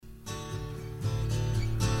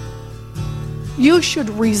You should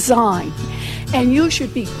resign, and you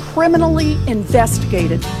should be criminally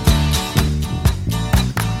investigated.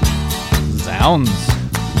 Zounds.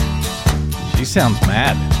 She sounds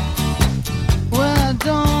mad. Well, I don't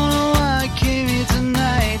know why I came here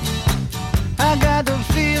tonight. I got the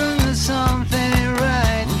feeling that something ain't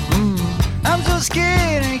right. I'm so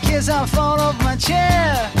scared in case I fall off my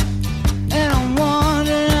chair. And I'm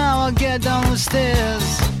wondering how I'll get down the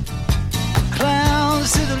stairs.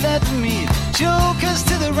 Clowns to the left of me, jokers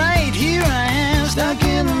to the right. Here I am, stuck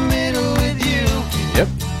in the middle with you. Yep.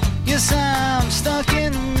 Yes, I'm stuck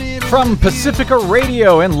in the middle. From Pacifica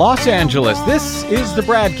Radio in Los Angeles, this is the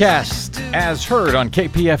BradCast, as heard on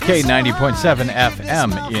KPFK 90.7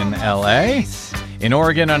 FM in LA. In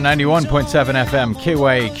Oregon on 91.7 FM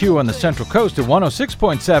KYAQ on the Central Coast, at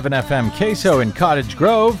 106.7 FM Queso in Cottage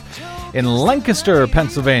Grove. In Lancaster,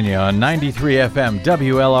 Pennsylvania on 93 FM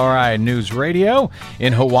WLRI News Radio.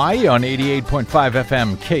 In Hawaii on 88.5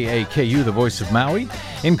 FM KAKU, the voice of Maui.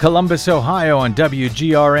 In Columbus, Ohio on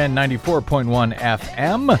WGRN 94.1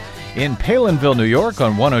 FM. In Palinville, New York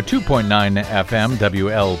on 102.9 FM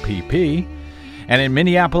WLPP. And in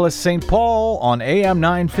Minneapolis, St. Paul on AM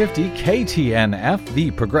 950 KTNF,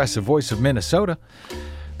 the progressive voice of Minnesota.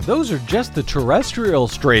 Those are just the terrestrial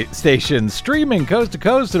stations streaming coast to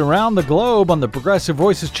coast and around the globe on the Progressive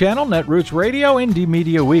Voices channel, Netroots Radio, Indie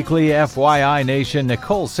Media Weekly, FYI Nation,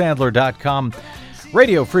 NicoleSandler.com,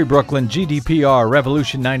 Radio Free Brooklyn, GDPR,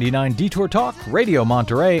 Revolution 99, Detour Talk, Radio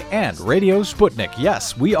Monterey, and Radio Sputnik.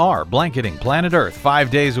 Yes, we are blanketing planet Earth 5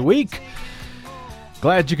 days a week.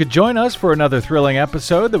 Glad you could join us for another thrilling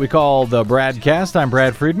episode that we call the BradCast. I'm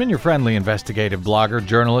Brad Friedman, your friendly investigative blogger,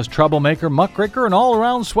 journalist, troublemaker, muckraker, and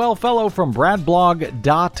all-around swell fellow from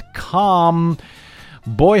bradblog.com.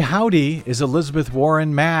 Boy, howdy, is Elizabeth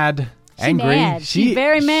Warren mad, angry. Mad. She's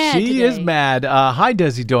very mad She today. is mad. Hi,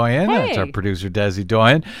 Desi Doyen. Hey. That's our producer, Desi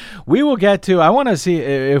Doyen. We will get to, I want to see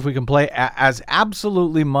if we can play as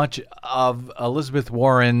absolutely much of Elizabeth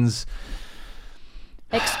Warren's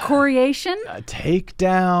Excoriation?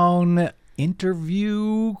 Takedown,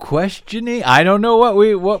 interview, questioning. I don't know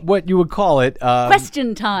what you would call it.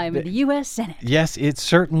 Question time in the U.S. Senate. Yes, it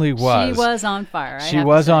certainly was. She was on fire. She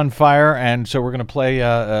was on fire, and so we're going to play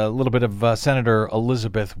a little bit of Senator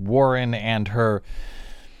Elizabeth Warren and her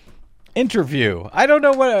interview. I don't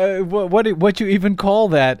know what you even call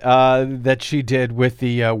that that she did with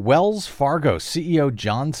the Wells Fargo CEO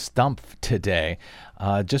John Stumpf today.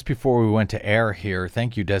 Just before we went to air here,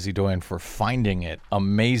 thank you, Desi Doyen, for finding it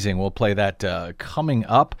amazing. We'll play that coming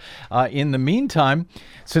up. In the meantime,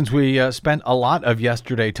 since we spent a lot of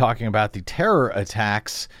yesterday talking about the terror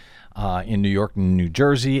attacks in New York and New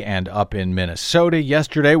Jersey and up in Minnesota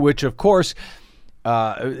yesterday, which, of course,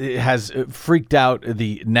 has freaked out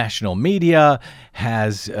the national media,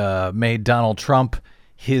 has made Donald Trump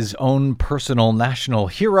his own personal national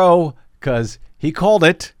hero because he called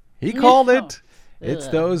it. He called it. It's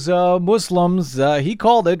those Muslims. He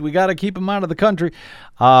called it. We got to keep them out of the country.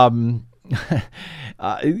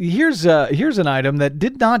 Here's an item that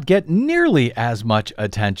did not get nearly as much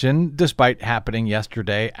attention, despite happening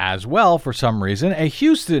yesterday as well for some reason. A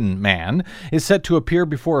Houston man is set to appear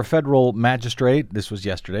before a federal magistrate. This was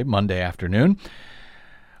yesterday, Monday afternoon,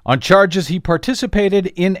 on charges he participated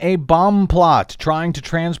in a bomb plot trying to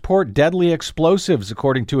transport deadly explosives,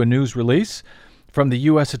 according to a news release from the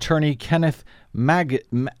U.S. Attorney Kenneth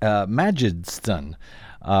Majidston,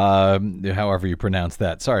 however you pronounce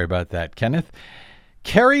that. Sorry about that, Kenneth.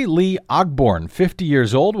 Kerry Lee Ogborn, 50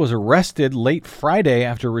 years old, was arrested late Friday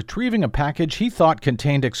after retrieving a package he thought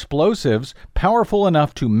contained explosives powerful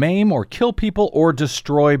enough to maim or kill people or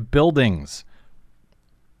destroy buildings.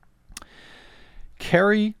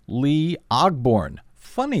 Kerry Lee Ogborn.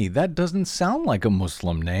 Funny, that doesn't sound like a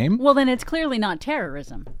Muslim name. Well, then it's clearly not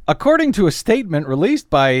terrorism. According to a statement released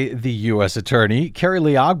by the U.S. Attorney, Kerry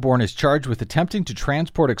Lee Ogborn is charged with attempting to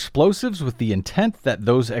transport explosives with the intent that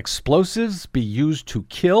those explosives be used to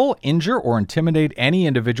kill, injure, or intimidate any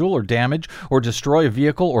individual or damage or destroy a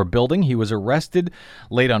vehicle or building. He was arrested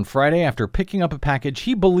late on Friday after picking up a package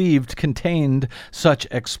he believed contained such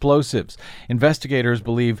explosives. Investigators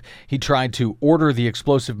believe he tried to order the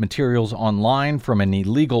explosive materials online from an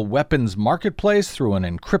illegal weapons marketplace through an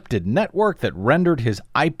encrypted network that rendered his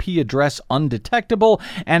IP address undetectable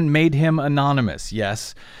and made him anonymous.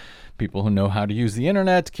 Yes, people who know how to use the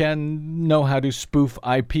internet can know how to spoof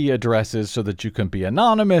IP addresses so that you can be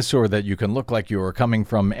anonymous or that you can look like you are coming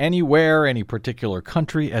from anywhere, any particular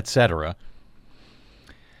country, etc.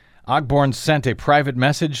 Ogborn sent a private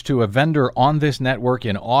message to a vendor on this network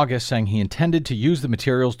in August saying he intended to use the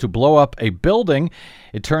materials to blow up a building.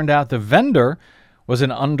 It turned out the vendor was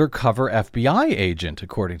an undercover FBI agent,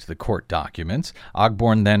 according to the court documents.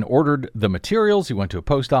 Ogborn then ordered the materials. He went to a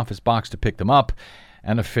post office box to pick them up,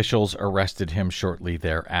 and officials arrested him shortly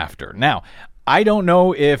thereafter. Now, I don't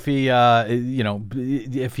know if he,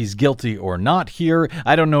 if he's guilty or not here.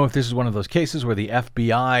 I don't know if this is one of those cases where the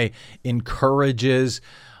FBI encourages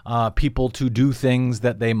people to do things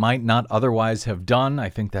that they might not otherwise have done. I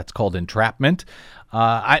think that's called entrapment. So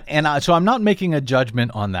I'm not making a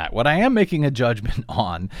judgment on that. What I am making a judgment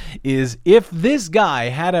on is if this guy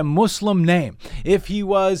had a Muslim name, if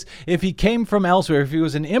he came from elsewhere, if he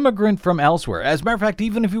was an immigrant from elsewhere, as a matter of fact,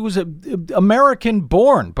 even if he was American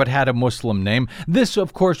born but had a Muslim name, this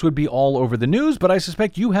of course would be all over the news, but I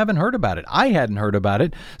suspect you haven't heard about it. I hadn't heard about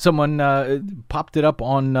it. Someone popped it up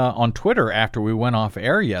on Twitter after we went off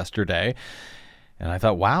air yesterday, and I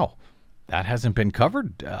thought, wow, that hasn't been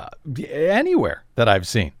covered anywhere that I've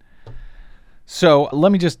seen. So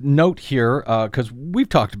let me just note here, because we've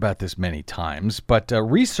talked about this many times, but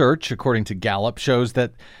research, according to Gallup, shows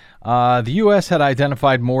that the U.S. had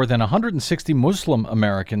identified more than 160 Muslim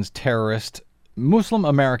American terrorist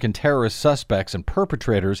suspects and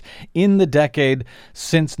perpetrators in the decade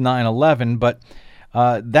since 9/11, but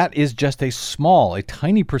that is just a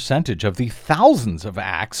tiny percentage of the thousands of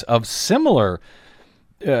acts of similar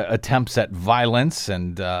attempts at violence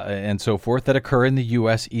and so forth that occur in the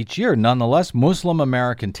U.S. each year. Nonetheless, Muslim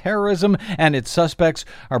American terrorism and its suspects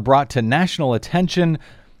are brought to national attention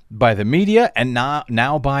by the media and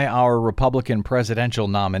now by our Republican presidential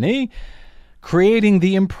nominee, creating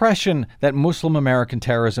the impression that Muslim American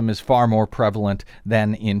terrorism is far more prevalent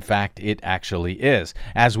than, in fact, it actually is.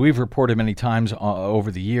 As we've reported many times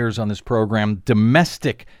over the years on this program,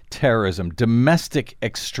 domestic terrorism, domestic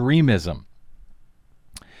extremism,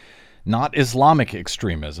 not Islamic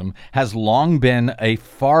extremism, has long been a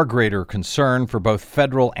far greater concern for both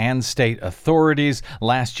federal and state authorities.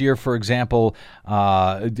 Last year, for example,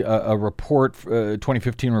 a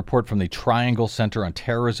 2015 report from the Triangle Center on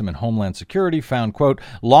Terrorism and Homeland Security found, quote,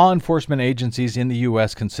 law enforcement agencies in the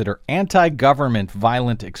U.S. consider anti-government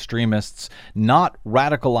violent extremists, not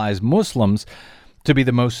radicalized Muslims, to be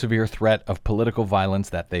the most severe threat of political violence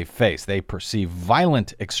that they face. They perceive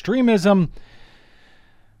violent extremism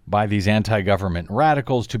by these anti-government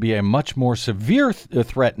radicals to be a much more severe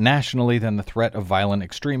threat nationally than the threat of violent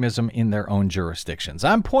extremism in their own jurisdictions.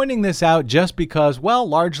 I'm pointing this out just because, well,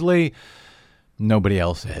 largely nobody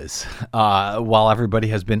else is. While everybody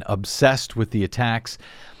has been obsessed with the attacks,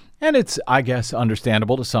 and it's, I guess,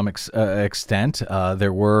 understandable to some extent.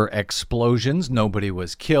 There were explosions. Nobody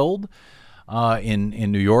was killed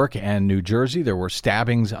in New York and New Jersey. There were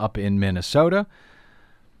stabbings up in Minnesota.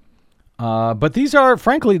 But these are,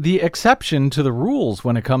 frankly, the exception to the rules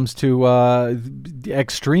when it comes to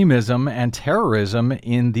extremism and terrorism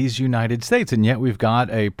in these United States. And yet we've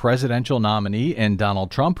got a presidential nominee in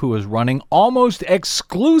Donald Trump who is running almost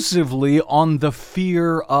exclusively on the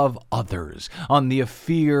fear of others, on the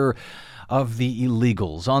fear of the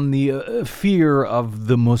illegals, on the fear of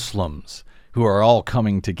the Muslims who are all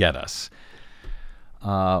coming to get us.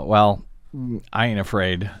 Well, I ain't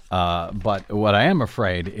afraid, but what I am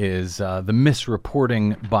afraid is the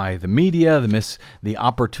misreporting by the media, the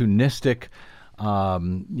opportunistic,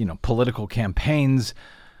 political campaigns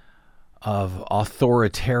of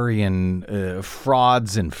authoritarian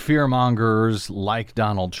frauds and fearmongers like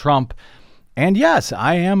Donald Trump. And yes,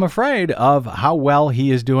 I am afraid of how well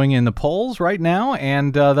he is doing in the polls right now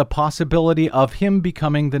and the possibility of him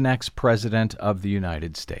becoming the next president of the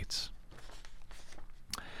United States.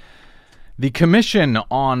 The Commission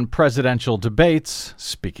on Presidential Debates,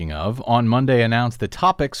 speaking of, on Monday announced the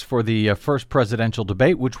topics for the first presidential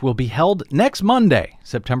debate, which will be held next Monday,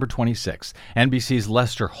 September 26th. NBC's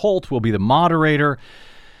Lester Holt will be the moderator,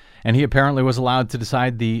 and he apparently was allowed to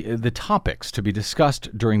decide the topics to be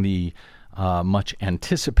discussed during the much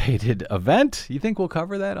anticipated event. You think we'll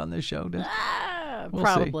cover that on this show? We'll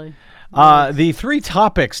probably. See. The three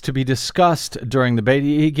topics to be discussed during the debate,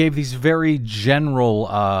 he gave these very general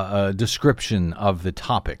description of the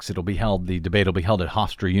topics. The debate will be held at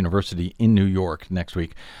Hofstra University in New York next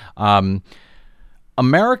week.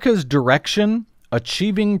 America's direction,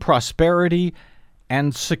 achieving prosperity,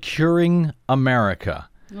 and securing America.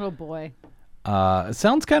 Oh, boy. It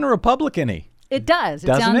sounds kind of Republican-y. It does. It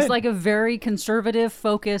Doesn't sounds it? like a very conservative,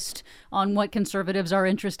 focused on what conservatives are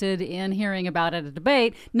interested in hearing about at a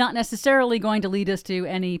debate, not necessarily going to lead us to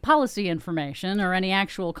any policy information or any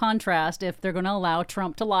actual contrast if they're going to allow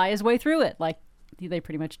Trump to lie his way through it, like they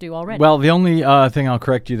pretty much do already. Well, the only thing I'll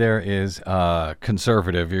correct you there is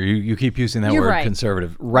conservative. You keep using that You're word, right.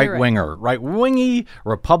 conservative. Right-winger, right-wingy,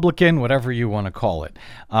 Republican, whatever you want to call it.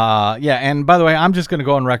 Yeah, and by the way, I'm just going to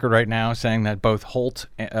go on record right now saying that both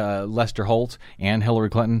Lester Holt and Hillary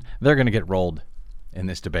Clinton, they're going to get rolled in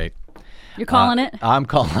this debate. You're calling it? I'm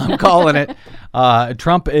calling it.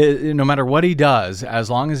 Trump, no matter what he does, as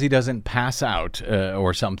long as he doesn't pass out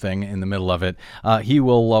or something in the middle of it, he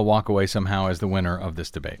will walk away somehow as the winner of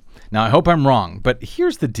this debate. Now, I hope I'm wrong, but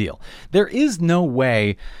here's the deal. There is no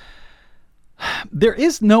way,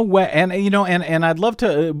 and I'd love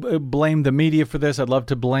to blame the media for this. I'd love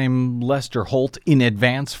to blame Lester Holt in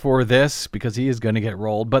advance for this because he is going to get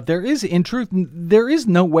rolled. But in truth, there is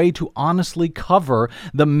no way to honestly cover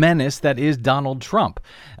the menace that is Donald Trump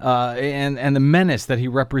and the menace that he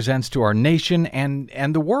represents to our nation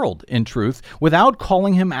and the world, in truth, without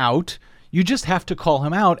calling him out. You just have to call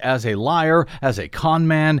him out as a liar, as a con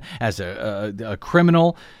man, as a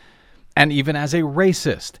criminal, and even as a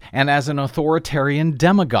racist and as an authoritarian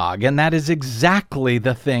demagogue. And that is exactly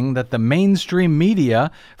the thing that the mainstream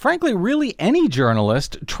media, frankly, really any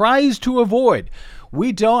journalist, tries to avoid.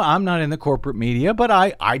 I'm not in the corporate media, but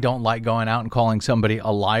I don't like going out and calling somebody a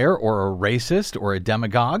liar or a racist or a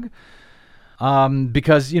demagogue.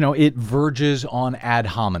 Because, it verges on ad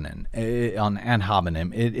hominem. It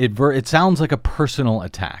sounds like a personal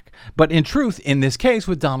attack. But in truth, in this case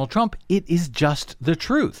with Donald Trump, it is just the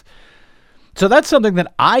truth. So that's something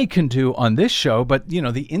that I can do on this show, but,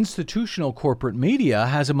 the institutional corporate media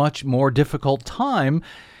has a much more difficult time.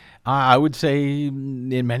 I would say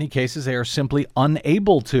in many cases they are simply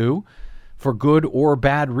unable to, for good or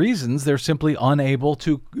bad reasons, they're simply unable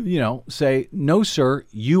to, say, no, sir,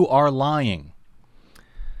 you are lying.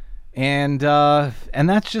 And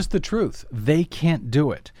that's just the truth. They can't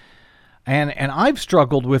do it. And I've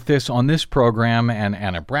struggled with this on this program and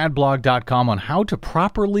at bradblog.com on how to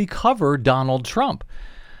properly cover Donald Trump.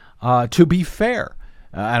 To be fair,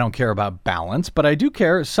 I don't care about balance, but I do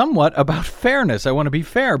care somewhat about fairness. I want to be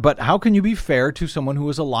fair, but how can you be fair to someone who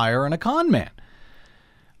is a liar and a con man,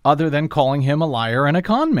 other than calling him a liar and a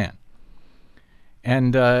con man?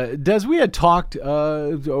 And Des, we had talked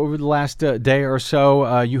over the last day or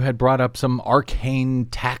so. You had brought up some arcane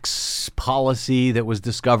tax policy that was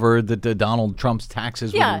discovered that Donald Trump's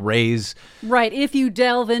taxes would raise. Right. If you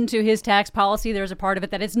delve into his tax policy, there's a part of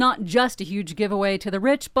it that it's not just a huge giveaway to the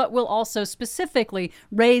rich, but will also specifically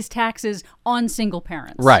raise taxes on single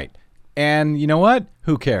parents. Right. And you know what?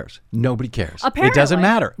 Who cares? Nobody cares. Apparently. It doesn't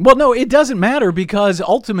matter. Well, no, it doesn't matter because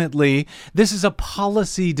ultimately this is a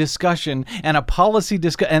policy discussion and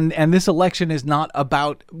and this election is not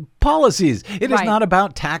about policies. It is not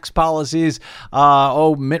about tax policies.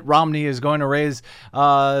 Mitt Romney is going to raise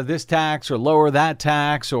this tax or lower that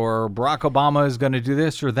tax, or Barack Obama is going to do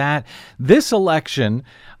this or that. This election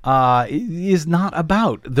is not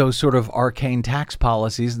about those sort of arcane tax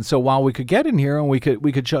policies. And so while we could get in here and we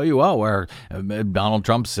could show you, where Donald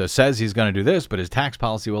Trump says he's going to do this, but his tax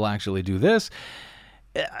policy will actually do this,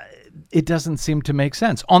 it doesn't seem to make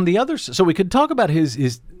sense. On the other, so we could talk about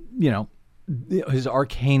his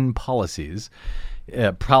arcane policies,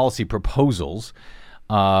 policy proposals,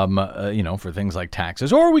 for things like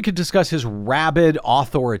taxes, or we could discuss his rabid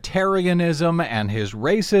authoritarianism and his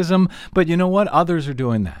racism. But you know what? Others are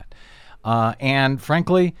doing that. And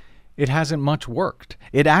frankly, it hasn't much worked.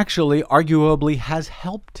 It actually arguably has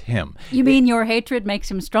helped him. You mean your hatred makes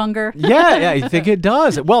him stronger? Yeah, I think it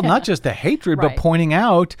does. Well, not just the hatred, Right. but pointing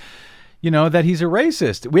out, that he's a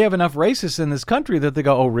racist. We have enough racists in this country that they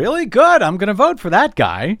go, oh, really? Good. I'm going to vote for that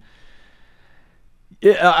guy.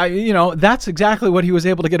 That's exactly what he was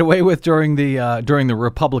able to get away with during the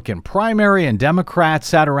Republican primary, and Democrats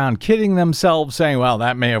sat around kidding themselves saying, well,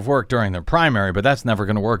 that may have worked during the primary, but that's never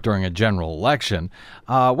going to work during a general election.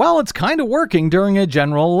 Well, it's kind of working during a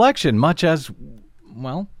general election, much as,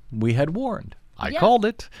 we had warned. I called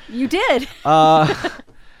it. You did.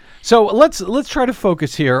 So let's try to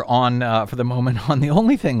focus here on, for the moment, on the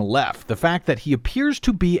only thing left, the fact that he appears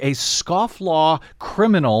to be a scofflaw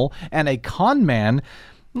criminal and a con man.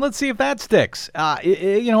 Let's see if that sticks.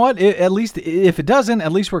 You know what? At least if it doesn't,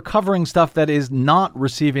 at least we're covering stuff that is not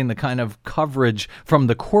receiving the kind of coverage from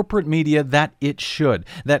the corporate media that it should.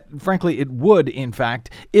 That, frankly, it would, in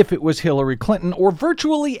fact, if it was Hillary Clinton or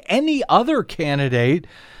virtually any other candidate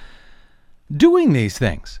doing these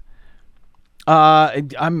things.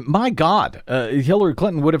 My God, Hillary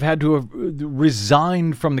Clinton would have had to have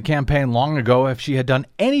resigned from the campaign long ago if she had done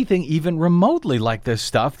anything even remotely like this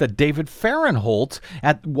stuff that David Fahrenthold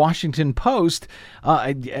at Washington Post,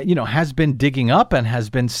 has been digging up and has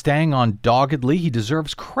been staying on doggedly. He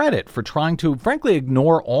deserves credit for trying to, frankly,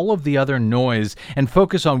 ignore all of the other noise and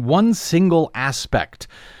focus on one single aspect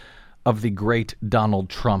of the great Donald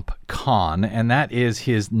Trump con, and that is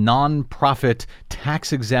his nonprofit,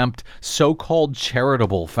 tax-exempt, so-called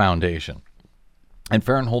charitable foundation. And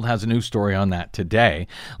Farenthold has a new story on that today.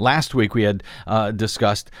 Last week, we had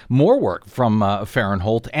discussed more work from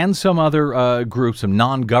Farenthold and some other groups, some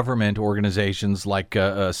non-government organizations like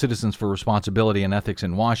Citizens for Responsibility and Ethics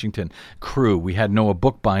in Washington, CREW. We had Noah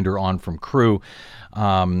Bookbinder on from CREW,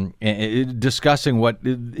 discussing what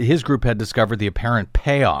his group had discovered, the apparent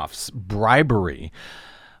payoffs, bribery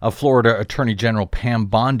of Florida Attorney General Pam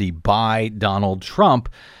Bondi by Donald Trump,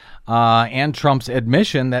 and Trump's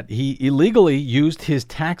admission that he illegally used his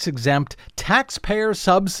tax-exempt,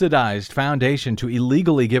 taxpayer-subsidized foundation to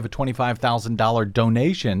illegally give a $25,000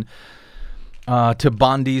 donation to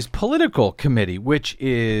Bondi's political committee, which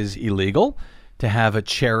is illegal to have a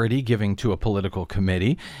charity giving to a political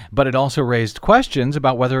committee. But it also raised questions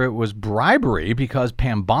about whether it was bribery because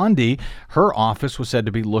Pam Bondi, her office was said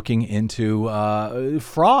to be looking into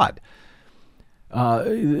fraud.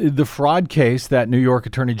 The fraud case that New York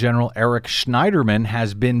Attorney General Eric Schneiderman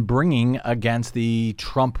has been bringing against the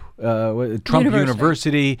Trump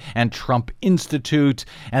University and Trump Institute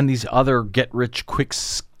and these other get-rich-quick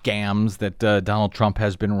scams that Donald Trump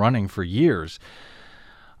has been running for years.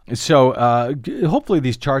 So hopefully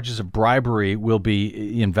these charges of bribery will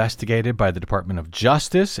be investigated by the Department of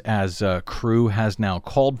Justice, as CREW has now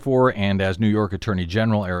called for, and as New York Attorney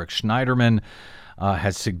General Eric Schneiderman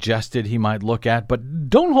has suggested he might look at. But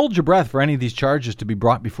don't hold your breath for any of these charges to be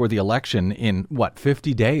brought before the election in,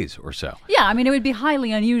 50 days or so? Yeah, I mean, it would be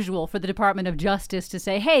highly unusual for the Department of Justice to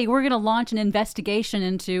say, hey, we're going to launch an investigation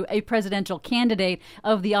into a presidential candidate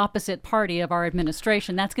of the opposite party of our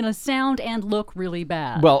administration. That's going to sound and look really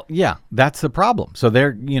bad. Well, yeah, that's the problem. So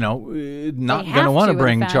they're, not going to want to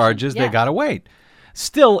bring charges. Yeah. They got to wait.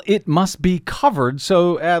 Still, it must be covered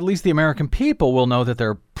so at least the American people will know that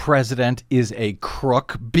their president is a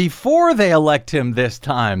crook before they elect him this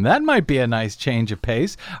time. That might be a nice change of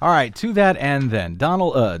pace. All right, to that end then,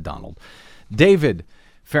 David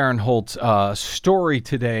Farenthold's story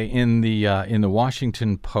today in the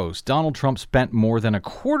Washington Post. Donald Trump spent more than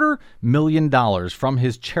 $250,000 from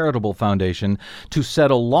his charitable foundation to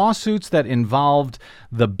settle lawsuits that involved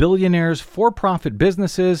the billionaire's for-profit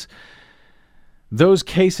businesses. Those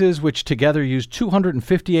cases, which together used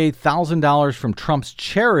 $258,000 from Trump's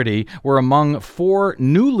charity, were among 4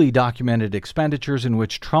 newly documented expenditures in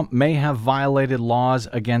which Trump may have violated laws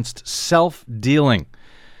against self-dealing.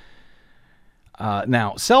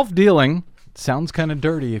 Now, self-dealing sounds kind of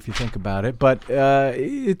dirty if you think about it, but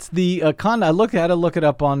it's the I look it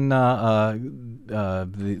up on the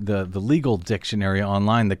legal dictionary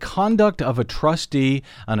online. The conduct of a trustee,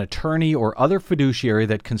 an attorney, or other fiduciary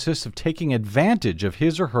that consists of taking advantage of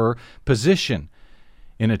his or her position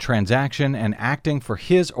in a transaction and acting for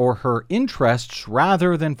his or her interests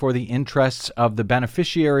rather than for the interests of the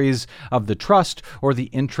beneficiaries of the trust or the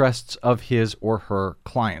interests of his or her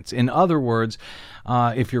clients. In other words,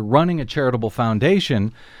 if you're running a charitable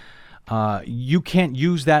foundation, you can't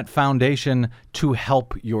use that foundation to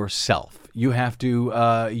help yourself. You have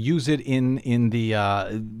to use it in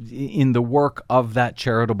the work of that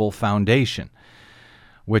charitable foundation,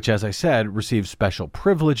 which, as I said, receives special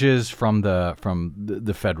privileges from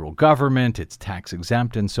the federal government. It's tax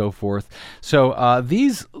exempt and so forth. So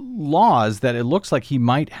these laws that it looks like he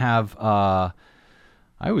might have, I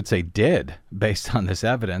would say, did, based on this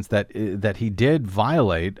evidence, that he did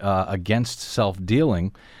violate against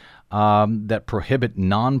self-dealing, that prohibit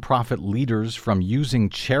nonprofit leaders from using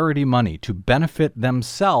charity money to benefit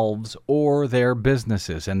themselves or their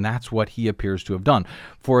businesses. And that's what he appears to have done.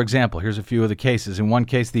 For example, here's a few of the cases. In one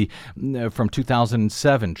case, from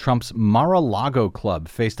 2007, Trump's Mar-a-Lago Club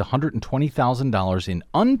faced $120,000 in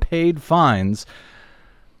unpaid fines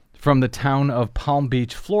from the town of Palm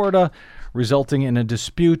Beach, Florida, resulting in a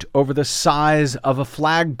dispute over the size of a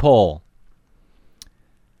flagpole.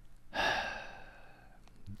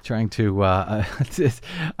 Trying to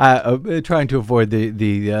avoid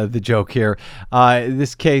the joke here.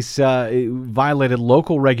 This case violated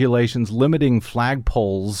local regulations limiting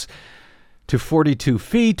flagpoles to 42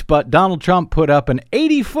 feet, but Donald Trump put up an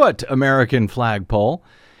 80-foot American flagpole.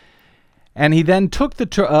 And he then took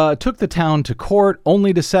the town to court,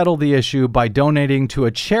 only to settle the issue by donating to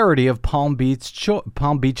a charity of Palm Beach's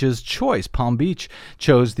choice. Palm Beach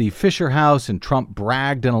chose the Fisher House, and Trump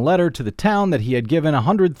bragged in a letter to the town that he had given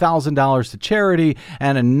 $100,000 to charity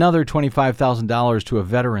and another $25,000 to a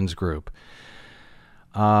veterans group.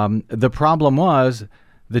 The problem was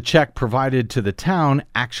the check provided to the town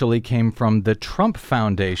actually came from the Trump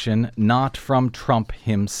Foundation, not from Trump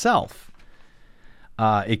himself.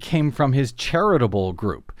 It came from his charitable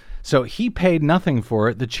group. So he paid nothing for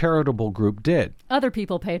it. The charitable group did. Other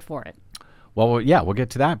people paid for it. Well, yeah, we'll get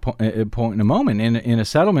to that point in a moment. In a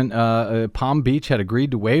settlement, Palm Beach had agreed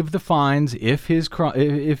to waive the fines if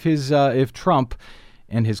Trump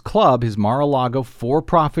and his club, his Mar-a-Lago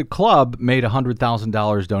for-profit club, made a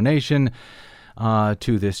 $100,000 donation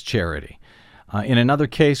to this charity. In another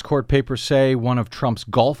case, court papers say one of Trump's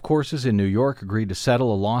golf courses in New York agreed to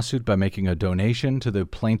settle a lawsuit by making a donation to the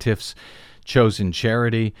plaintiff's chosen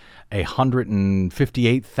charity. A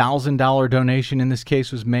 $158,000 donation in this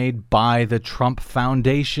case was made by the Trump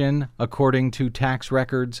Foundation, according to tax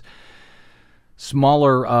records.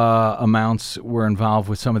 Smaller amounts were involved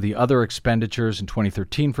with some of the other expenditures. In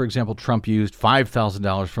 2013, for example, Trump used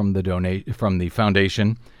 $5,000 from the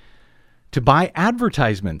foundation to buy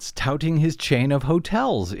advertisements touting his chain of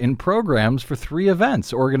hotels in programs for 3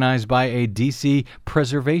 events organized by a D.C.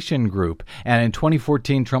 preservation group. And in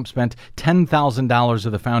 2014, Trump spent $10,000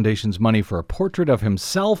 of the foundation's money for a portrait of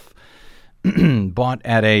himself bought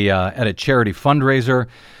at a charity fundraiser,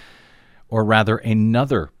 or rather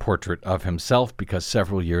another portrait of himself, because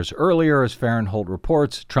several years earlier, as Fahrenholt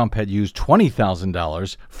reports, Trump had used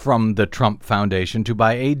 $20,000 from the Trump Foundation to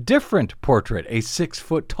buy a different portrait, a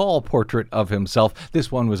 6-foot-tall portrait of himself. This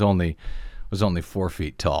one was only 4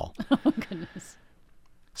 feet tall. Oh, goodness.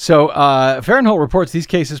 So Fahrenholt reports these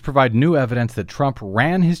cases provide new evidence that Trump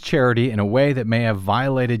ran his charity in a way that may have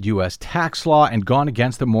violated U.S. tax law and gone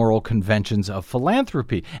against the moral conventions of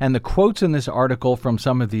philanthropy. And the quotes in this article from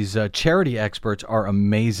some of these charity experts are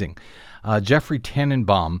amazing. Jeffrey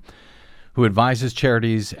Tannenbaum, who advises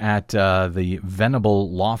charities at the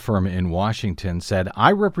Venable law firm in Washington, said,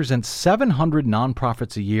 "I represent 700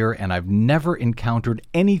 nonprofits a year, and I've never encountered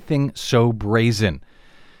anything so brazen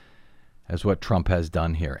as what Trump has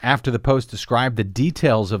done here." After the Post described the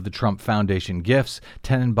details of the Trump Foundation gifts,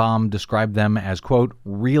 Tenenbaum described them as, quote,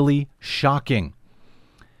 "really shocking."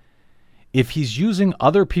 If he's using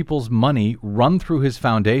other people's money run through his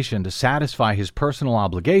foundation to satisfy his personal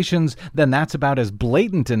obligations, then that's about as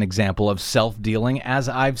blatant an example of self-dealing as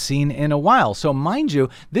I've seen in a while. So mind you,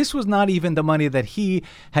 this was not even the money that he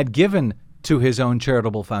had given to his own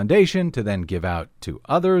charitable foundation to then give out to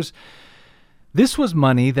others. This was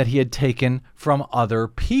money that he had taken from other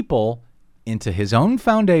people into his own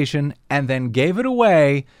foundation and then gave it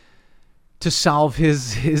away to solve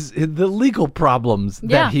the legal problems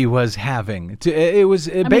that he was having. It was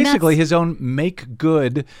basically his own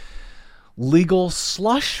make-good legal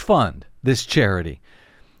slush fund, this charity.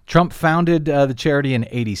 Trump founded the charity in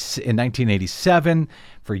 1987.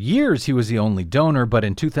 For years, he was the only donor, but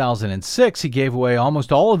in 2006, he gave away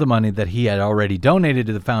almost all of the money that he had already donated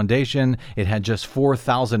to the foundation. It had just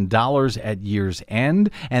 $4,000 at year's end,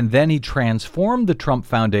 and then he transformed the Trump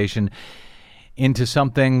Foundation into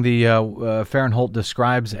something the Fahrenholt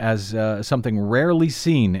describes as something rarely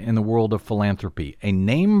seen in the world of philanthropy, a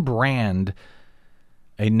name-branded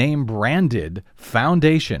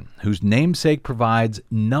foundation whose namesake provides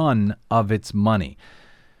none of its money.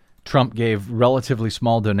 Trump gave relatively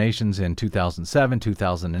small donations in 2007,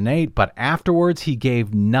 2008, but afterwards he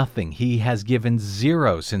gave nothing. He has given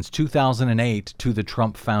zero since 2008 to the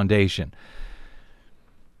Trump Foundation.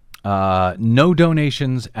 No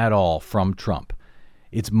donations at all from Trump.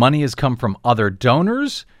 Its money has come from other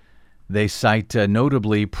donors. They cite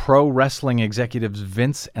notably pro wrestling executives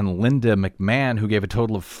Vince and Linda McMahon, who gave a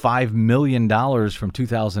total of $5 million from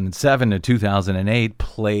 2007 to 2008.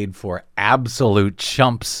 Played for absolute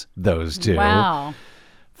chumps, those two. Wow.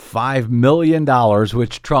 $5 million,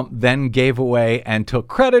 which Trump then gave away and took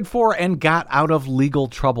credit for and got out of legal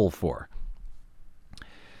trouble for.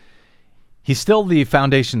 He's still the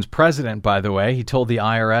foundation's president, by the way. He told the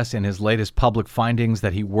IRS in his latest public findings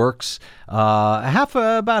that he works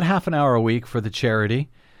about half an hour a week for the charity.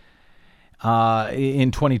 In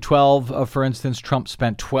 2012, for instance, Trump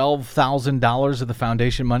spent $12,000 of the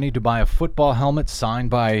foundation money to buy a football helmet signed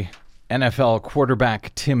by NFL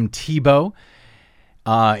quarterback Tim Tebow.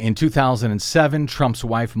 In 2007, Trump's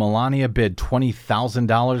wife Melania bid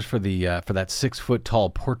 $20,000 for that 6-foot-tall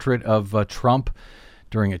portrait of Trump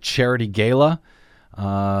during a charity gala.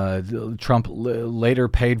 Trump later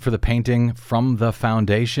paid for the painting from the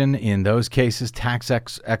foundation. In those cases, tax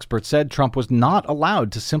experts said Trump was not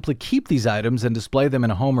allowed to simply keep these items and display them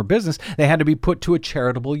in a home or business. They had to be put to a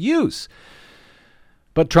charitable use.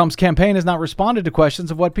 But Trump's campaign has not responded to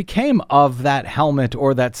questions of what became of that helmet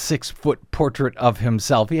or that 6-foot portrait of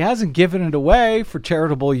himself. He hasn't given it away for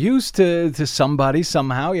charitable use to somebody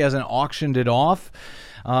somehow. He hasn't auctioned it off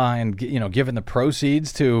and given the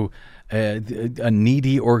proceeds to a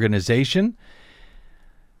needy organization.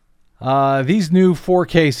 These new 4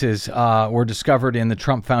 cases were discovered in the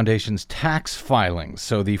Trump Foundation's tax filings.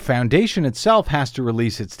 So the foundation itself has to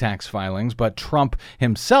release its tax filings, but Trump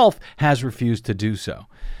himself has refused to do so.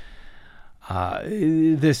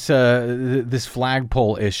 This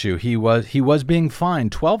flagpole issue, he was being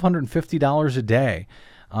fined $1,250 a day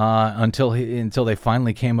until they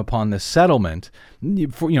finally came upon this settlement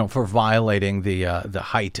for violating the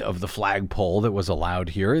height of the flagpole that was allowed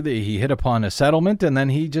here. He hit upon a settlement, and then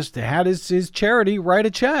he just had his charity write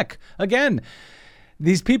a check. Again,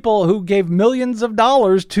 these people who gave millions of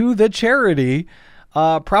dollars to the charity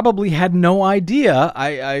probably had no idea.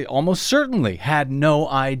 I almost certainly had no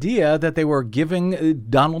idea that they were giving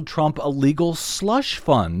Donald Trump a legal slush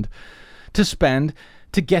fund to spend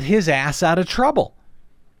to get his ass out of trouble.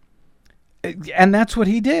 And that's what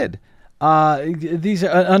he did.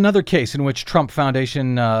 Another case in which Trump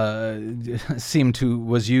Foundation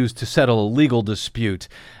was used to settle a legal dispute.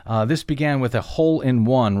 This began with a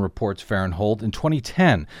hole-in-one, reports Fahrenholt. In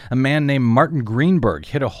 2010, a man named Martin Greenberg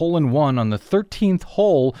hit a hole-in-one on the 13th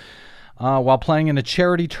hole while playing in a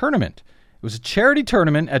charity tournament. It was a charity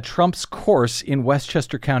tournament at Trump's course in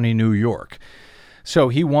Westchester County, New York. So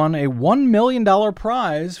he won a $1 million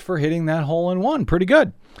prize for hitting that hole-in-one. Pretty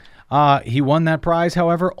good. He won that prize,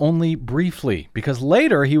 however, only briefly, because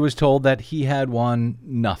later he was told that he had won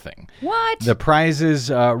nothing. What? The prize's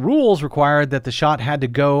rules required that the shot had to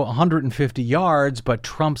go 150 yards, but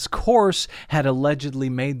Trump's course had allegedly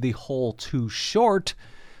made the hole too short.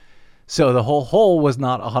 So the whole hole was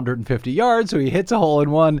not 150 yards, so he hits a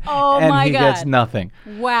hole-in-one, and he gets nothing.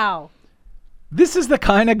 Wow. This is the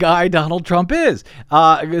kind of guy Donald Trump is.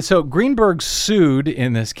 So Greenberg sued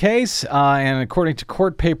in this case, and according to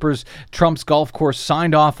court papers, Trump's golf course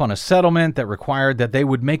signed off on a settlement that required that they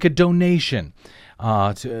would make a donation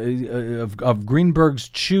of Greenberg's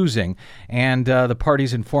choosing, and the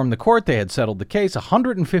parties informed the court they had settled the case. A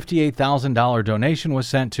 $158,000 donation was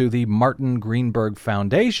sent to the Martin Greenberg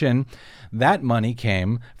Foundation. That money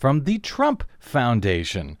came from the Trump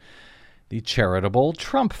Foundation, the charitable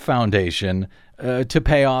Trump Foundation, to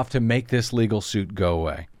pay off to make this legal suit go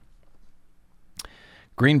away.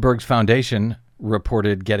 Greenberg's foundation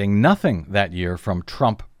reported getting nothing that year from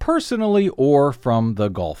Trump personally or from the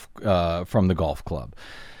golf club.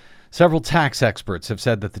 Several tax experts have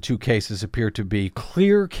said that the two cases appear to be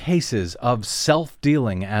clear cases of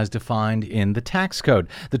self-dealing as defined in the tax code.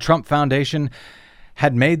 The Trump Foundation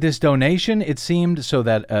had made this donation, it seemed, so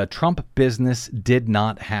that a Trump business did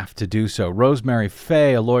not have to do so. Rosemary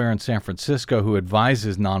Fay, a lawyer in San Francisco who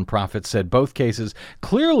advises nonprofits, said both cases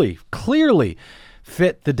clearly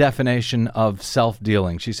fit the definition of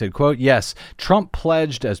self-dealing. She said, quote, "Yes, Trump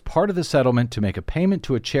pledged as part of the settlement to make a payment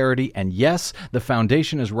to a charity, and yes, the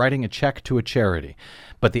foundation is writing a check to a charity.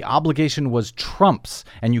 But the obligation was Trump's,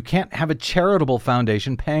 and you can't have a charitable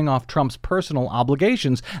foundation paying off Trump's personal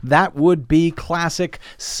obligations. That would be classic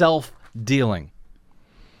self-dealing."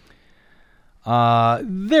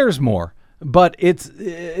 There's more. But it's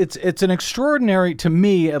an extraordinary, to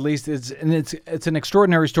me at least, it's an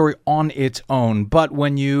extraordinary story on its own. But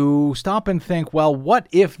when you stop and think, well, what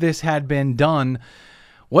if this had been done?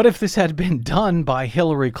 What if this had been done by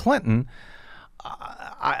Hillary Clinton?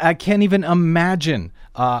 I can't even imagine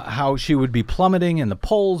how she would be plummeting in the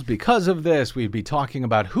polls because of this. We'd be talking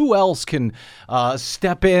about who else can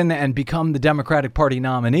step in and become the Democratic Party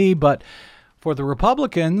nominee. But for the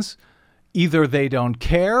Republicans, either they don't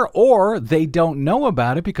care or they don't know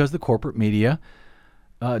about it because the corporate media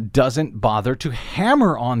doesn't bother to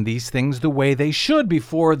hammer on these things the way they should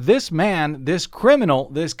before this man, this criminal,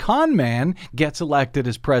 this con man gets elected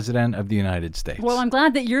as president of the United States. Well, I'm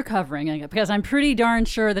glad that you're covering it because I'm pretty darn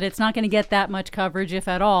sure that it's not going to get that much coverage, if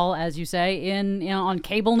at all, as you say, on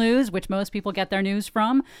cable news, which most people get their news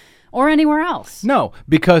from, or anywhere else. No,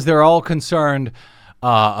 because they're all concerned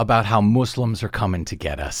about how Muslims are coming to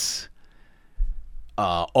get us.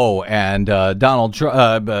 And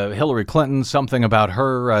Hillary Clinton, something about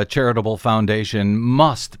her charitable foundation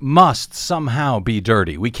must somehow be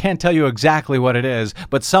dirty. We can't tell you exactly what it is,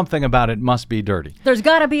 but something about it must be dirty. There's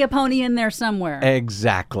got to be a pony in there somewhere.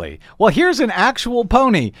 Exactly. Well, here's an actual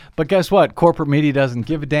pony, but guess what? Corporate media doesn't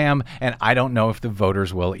give a damn, and I don't know if the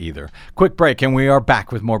voters will either. Quick break, and we are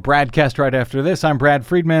back with more BradCast right after this. I'm Brad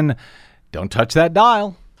Friedman. Don't touch that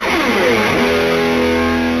dial.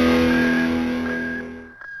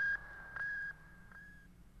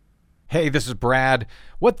 Hey, this is Brad.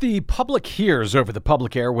 What the public hears over the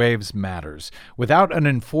public airwaves matters. Without an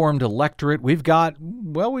informed electorate, we got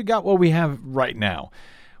what we have right now.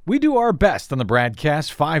 We do our best on the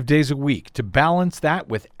BradCast 5 days a week to balance that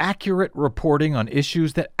with accurate reporting on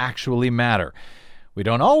issues that actually matter. We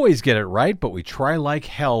don't always get it right, but we try like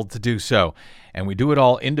hell to do so. And we do it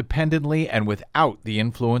all independently and without the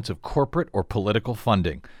influence of corporate or political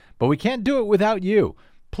funding. But we can't do it without you.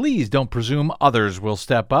 Please don't presume others will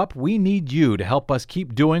step up. We need you to help us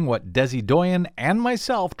keep doing what Desi Doyen and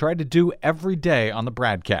myself try to do every day on the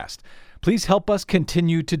BradCast. Please help us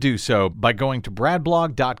continue to do so by going to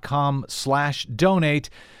bradblog.com/donate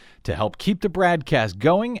to help keep the BradCast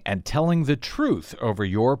going and telling the truth over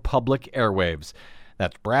your public airwaves.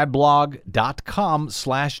 That's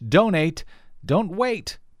bradblog.com/donate. Don't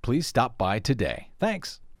wait. Please stop by today.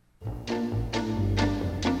 Thanks.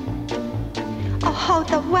 Oh,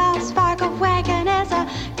 the Wells Fargo wagon is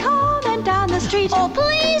coming down the street. Oh,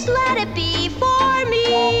 please let it be for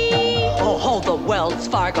me. Oh, the Wells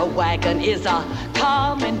Fargo wagon is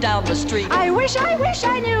coming down the street. I wish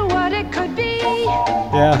I knew what it could be.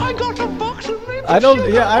 Yeah. I got a box of maple I don't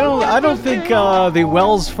sugar. think the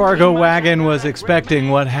Wells Fargo wagon was expecting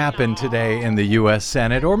what happened today in the U.S.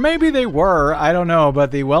 Senate, or maybe they were. I don't know, but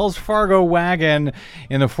the Wells Fargo wagon,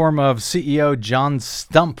 in the form of CEO John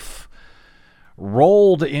Stumpf,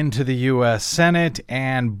 rolled into the U.S. Senate,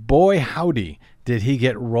 and boy howdy did he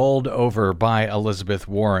get rolled over by Elizabeth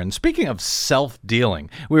Warren. Speaking of self-dealing,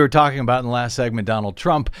 we were talking about in the last segment Donald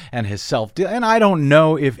Trump and his self-dealing, and I don't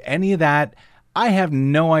know if any of that, I have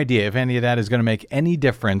no idea if any of that is going to make any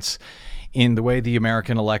difference in the way the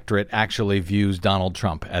American electorate actually views Donald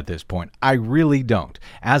Trump at this point. I really don't.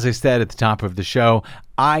 As I said at the top of the show,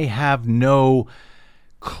 I have no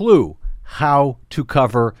clue how to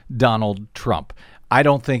cover Donald Trump. I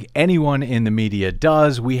don't think anyone in the media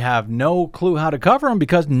does. We have no clue how to cover him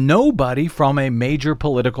because nobody from a major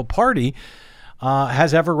political party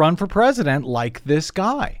has ever run for president like this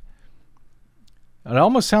guy. It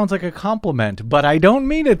almost sounds like a compliment, but I don't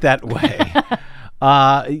mean it that way.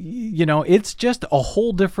 It's just a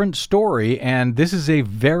whole different story, and this is a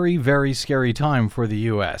very, very scary time for the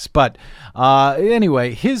U.S. But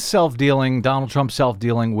anyway, his self-dealing, Donald Trump's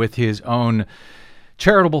self-dealing with his own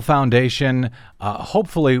charitable foundation,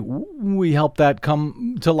 hopefully we help that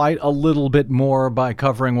come to light a little bit more by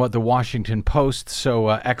covering what the Washington Post so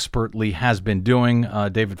expertly has been doing,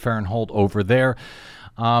 David Fahrenthold over there.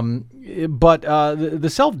 But the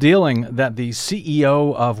self-dealing that the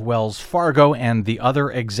CEO of Wells Fargo and the other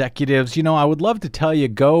executives, I would love to tell you,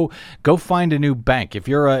 go find a new bank. If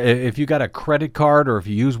you got a credit card or if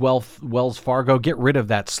you use Wells Fargo, get rid of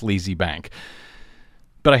that sleazy bank.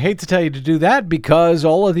 But I hate to tell you to do that because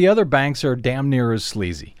all of the other banks are damn near as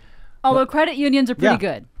sleazy. Although credit unions are pretty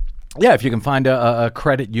good. Yeah, if you can find a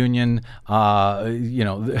credit union,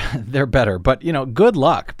 they're better. But, good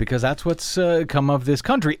luck, because that's what's come of this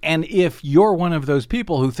country. And if you're one of those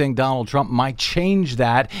people who think Donald Trump might change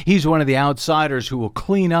that, he's one of the outsiders who will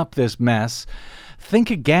clean up this mess,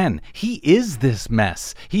 think again. He is this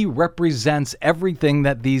mess. He represents everything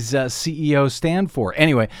that these CEOs stand for.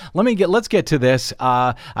 Anyway, let's get to this.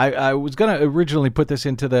 I was going to originally put this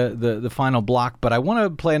into the final block, but I want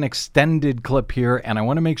to play an extended clip here, and I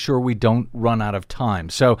want to make sure we don't run out of time.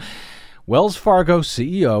 So, Wells Fargo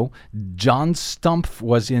CEO John Stumpf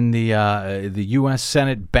was in the U.S.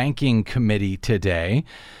 Senate Banking Committee today.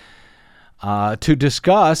 To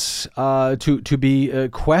discuss, to be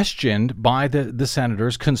questioned by the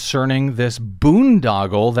senators concerning this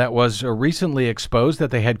boondoggle that was recently exposed, that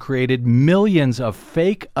they had created millions of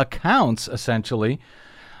fake accounts, essentially,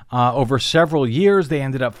 over several years. They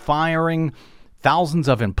ended up firing thousands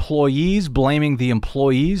of employees, blaming the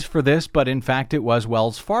employees for this, but in fact it was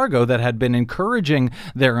Wells Fargo that had been encouraging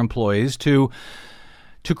their employees to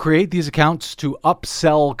to create these accounts to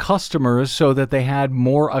upsell customers so that they had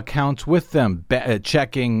more accounts with them,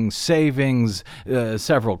 checking, savings,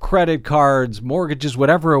 several credit cards, mortgages,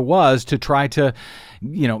 whatever it was, to try to,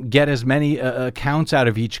 get as many accounts out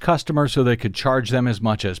of each customer so they could charge them as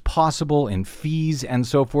much as possible in fees and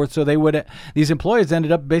so forth. So these employees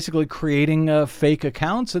ended up basically creating fake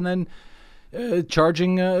accounts and then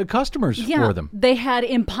charging customers for them. They had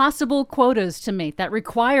impossible quotas to meet that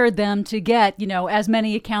required them to get, as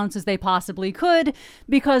many accounts as they possibly could,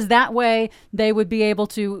 because that way they would be able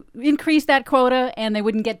to increase that quota and they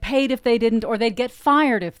wouldn't get paid if they didn't, or they'd get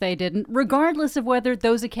fired if they didn't, regardless of whether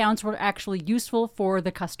those accounts were actually useful for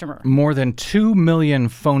the customer. More than 2 million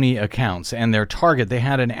phony accounts, and their target, they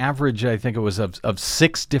had an average, I think it was of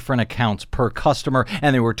 6 different accounts per customer,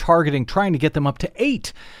 and they were trying to get them up to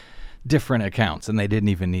 8 different accounts, and they didn't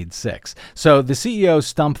even need 6. So the CEO,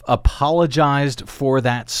 Stumpf, apologized for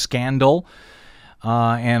that scandal.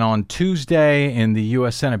 And on Tuesday in the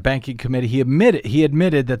U.S. Senate Banking Committee, he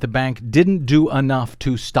admitted that the bank didn't do enough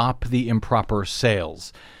to stop the improper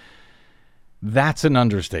sales. That's an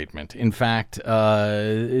understatement. In fact,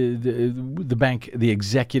 the bank, the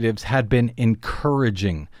executives had been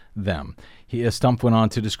encouraging them. Stumpf went on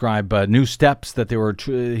to describe new steps that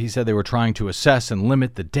he said they were trying to assess and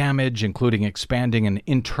limit the damage, including expanding an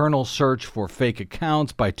internal search for fake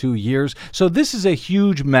accounts by 2 years. So this is a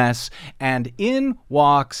huge mess. And in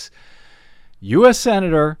walks U.S.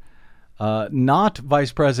 Senator, not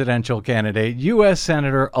vice presidential candidate, U.S.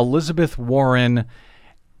 Senator Elizabeth Warren,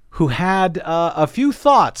 who had a few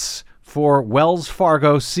thoughts for Wells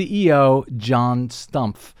Fargo CEO John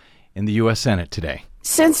Stumpf in the U.S. Senate today.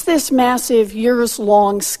 Since this massive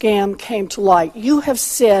years-long scam came to light, you have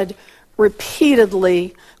said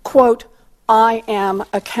repeatedly, quote, "I am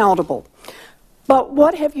accountable." But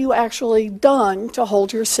what have you actually done to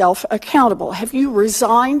hold yourself accountable? Have you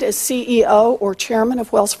resigned as CEO or chairman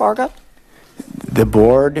of Wells Fargo? The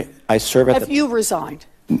board, I serve at Have you resigned?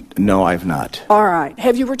 No, I've not. All right.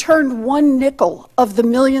 Have you returned one nickel of the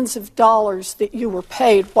millions of dollars that you were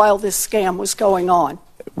paid while this scam was going on?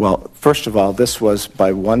 Well, first of all, this was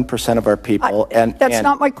by 1% of our people. That's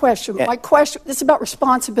not my question. My question is about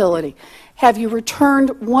responsibility. Have you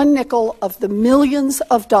returned one nickel of the millions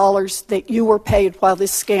of dollars that you were paid while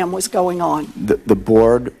this scam was going on? The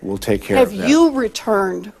board will take care of that. Have you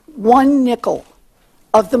returned one nickel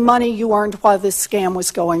of the money you earned while this scam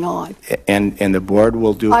was going on? And the board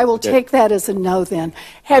will do... I will take that as a no then.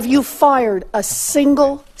 Have you fired a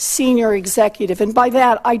single senior executive? And by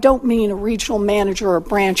that, I don't mean a regional manager or a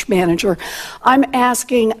branch manager. I'm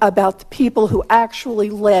asking about the people who actually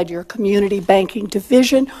led your community banking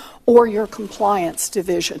division or your compliance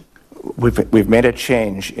division. We've made a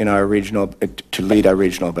change in our regional to lead our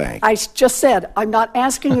regional bank. I just said I'm not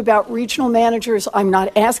asking about regional managers. I'm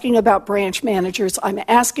not asking about branch managers. I'm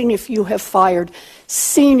asking if you have fired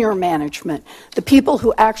senior management, the people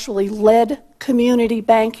who actually led community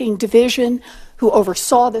banking division, who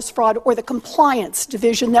oversaw this fraud, or the compliance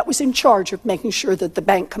division that was in charge of making sure that the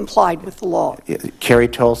bank complied with the law. Carrie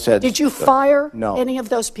Toll said... Did you fire no. any of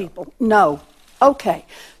those people? No. Okay.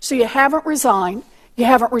 So you haven't resigned. You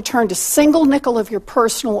haven't returned a single nickel of your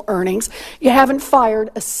personal earnings. You haven't fired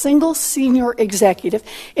a single senior executive.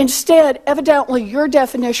 Instead, evidently, your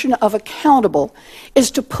definition of accountable is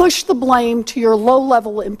to push the blame to your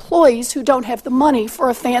low-level employees who don't have the money for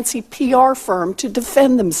a fancy PR firm to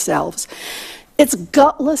defend themselves. It's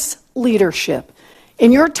gutless leadership.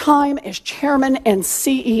 In your time as chairman and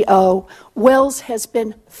CEO, Wells has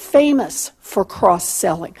been famous for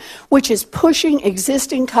cross-selling, which is pushing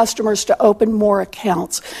existing customers to open more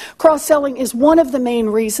accounts. Cross-selling is one of the main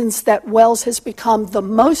reasons that Wells has become the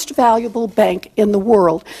most valuable bank in the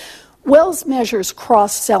world. Wells measures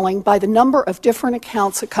cross-selling by the number of different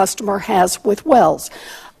accounts a customer has with Wells.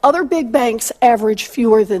 Other big banks average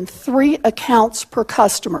fewer than 3 accounts per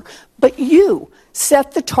customer, but you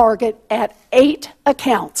set the target at 8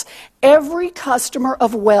 accounts. Every customer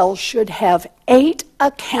of Wells should have 8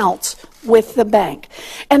 accounts with the bank.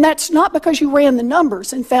 And that's not because you ran the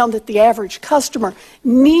numbers and found that the average customer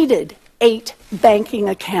needed 8 banking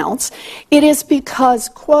accounts. It is because,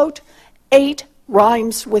 quote, 8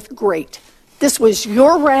 rhymes with great. This was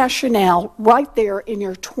your rationale right there in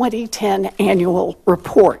your 2010 annual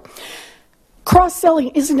report. Cross-selling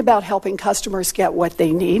isn't about helping customers get what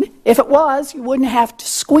they need. If it was, you wouldn't have to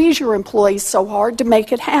squeeze your employees so hard to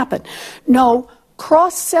make it happen. No,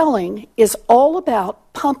 cross-selling is all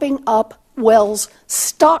about pumping up Wells'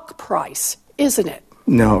 stock price, isn't it?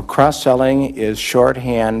 No, cross-selling is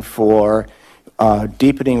shorthand for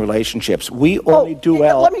deepening relationships. We only do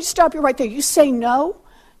well... Let me stop you right there. You say no?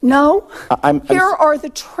 No. I'm Here are the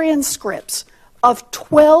transcripts of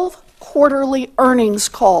 12 quarterly earnings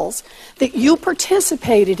calls that you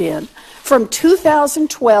participated in from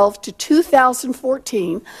 2012 to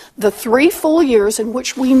 2014, the 3 full years in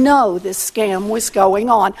which we know this scam was going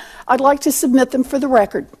on. I'd like to submit them for the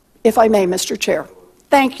record, if I may, Mr. Chair.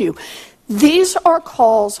 Thank you. These are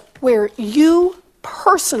calls where you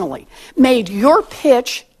personally made your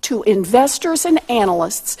pitch to investors and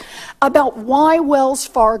analysts about why Wells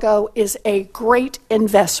Fargo is a great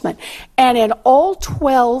investment. And in all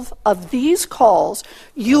 12 of these calls,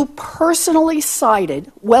 you personally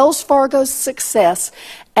cited Wells Fargo's success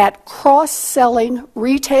at cross-selling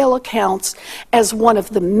retail accounts as one of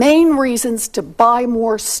the main reasons to buy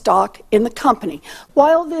more stock in the company.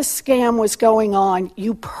 While this scam was going on,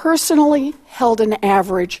 you personally held an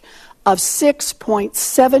average of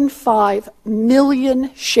 6.75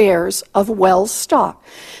 million shares of Wells stock.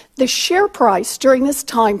 The share price during this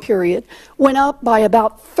time period went up by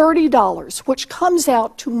about $30, which comes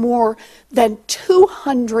out to more than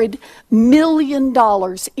 $200 million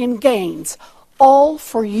in gains, all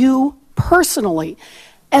for you personally,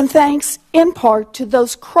 and thanks in part to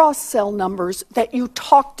those cross-sell numbers that you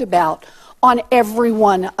talked about on every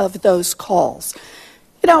one of those calls.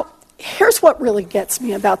 You know, here's what really gets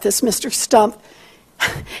me about this, Mr. Stump.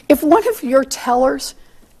 If one of your tellers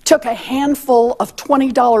took a handful of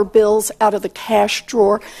 $20 bills out of the cash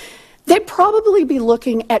drawer, they'd probably be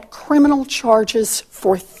looking at criminal charges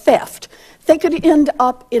for theft. They could end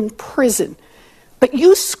up in prison. But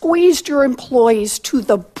you squeezed your employees to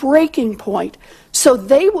the breaking point so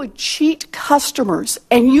they would cheat customers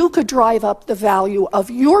and you could drive up the value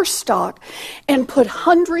of your stock and put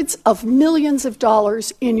hundreds of millions of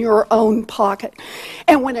dollars in your own pocket.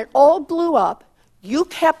 And when it all blew up, you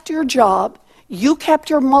kept your job, you kept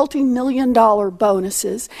your multi-million-dollar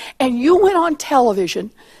bonuses, and you went on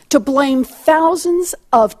television to blame thousands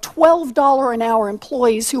of $12 an hour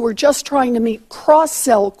employees who were just trying to meet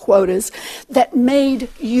cross-sell quotas that made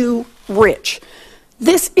you rich.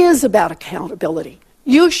 This is about accountability.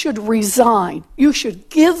 You should resign. You should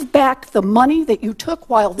give back the money that you took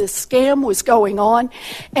while this scam was going on,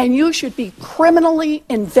 and you should be criminally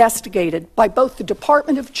investigated by both the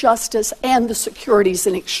Department of Justice and the Securities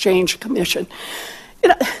and Exchange Commission. You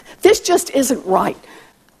know, this just isn't right.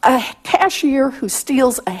 A cashier who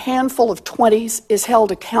steals a handful of 20s is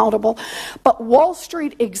held accountable, but Wall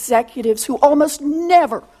Street executives who almost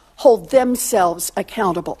never hold themselves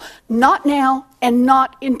accountable, not now and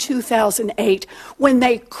not in 2008 when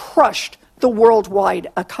they crushed the worldwide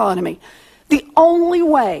economy. The only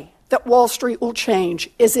way that Wall Street will change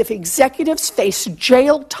is if executives face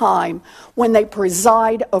jail time when they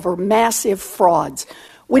preside over massive frauds.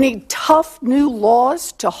 We need tough new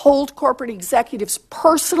laws to hold corporate executives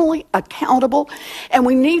personally accountable, and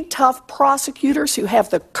we need tough prosecutors who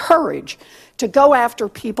have the courage to go after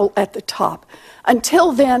people at the top.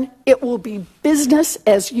 Until then, it will be business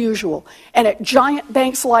as usual. And at giant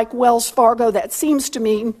banks like Wells Fargo, that seems to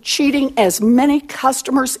mean cheating as many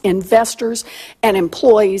customers, investors, and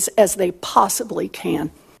employees as they possibly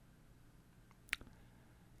can.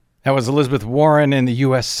 That was Elizabeth Warren in the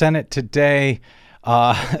U.S. Senate today.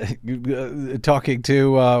 Talking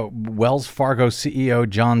to Wells Fargo CEO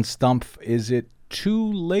John Stumpf. Is it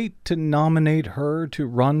too late to nominate her to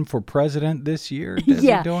run for president this year?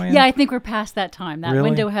 Yeah, I think we're past that time. That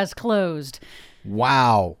Really? window has closed.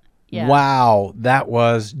 Wow. Yeah. Wow. That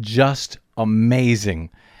was just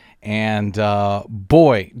amazing. And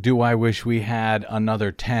boy, do I wish we had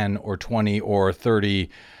another 10 or 20 or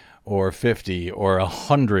 30 or 50 or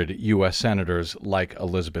 100 U.S. senators like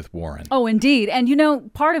Elizabeth Warren. Oh, indeed. And, you know,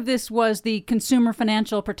 part of this was the Consumer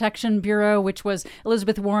Financial Protection Bureau, which was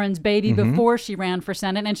Elizabeth Warren's baby before she ran for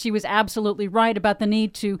Senate. And she was absolutely right about the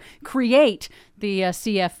need to create the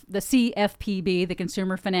CFPB, the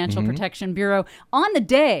Consumer Financial Protection Bureau. On the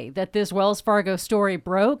day that this Wells Fargo story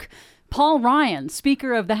broke, Paul Ryan,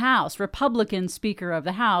 Speaker of the House, Republican Speaker of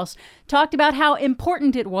the House, talked about how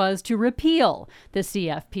important it was to repeal the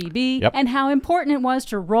CFPB and how important it was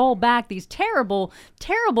to roll back these terrible,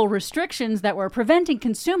 terrible restrictions that were preventing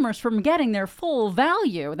consumers from getting their full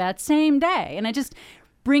value that same day. And it just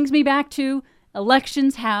brings me back to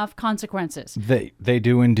elections have consequences. They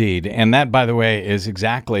do indeed. And that, by the way, is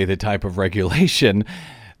exactly the type of regulation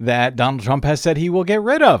that Donald Trump has said he will get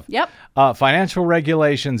rid of. Yep. Financial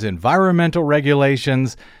regulations, environmental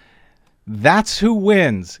regulations. That's who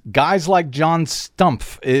wins. Guys like John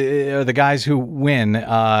Stumpf are the guys who win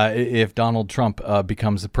if Donald Trump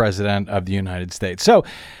becomes the president of the United States. So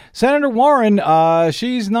Senator Warren,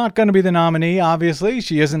 she's not going to be the nominee, obviously.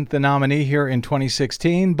 She isn't the nominee here in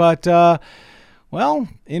 2016, but well,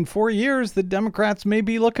 in 4 years, the Democrats may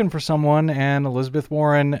be looking for someone, and Elizabeth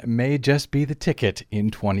Warren may just be the ticket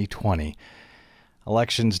in 2020.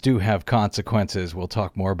 Elections do have consequences. We'll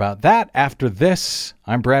talk more about that after this.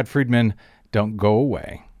 I'm Brad Friedman. Don't go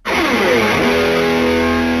away.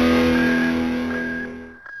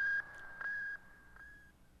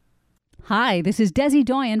 Hi, this is Desi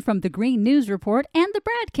Doyen from the Green News Report and the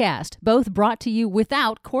BradCast, both brought to you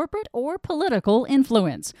without corporate or political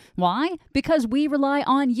influence. Why? Because we rely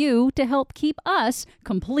on you to help keep us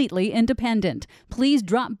completely independent. Please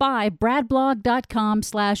drop by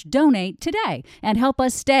bradblog.com/donate today and help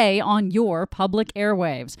us stay on your public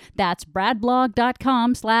airwaves. That's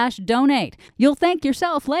bradblog.com/donate. You'll thank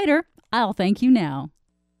yourself later. I'll thank you now.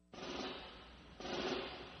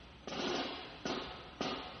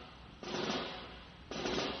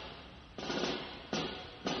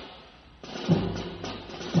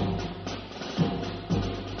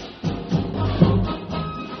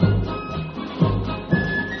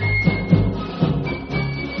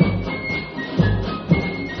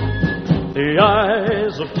 The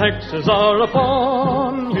eyes of Texas are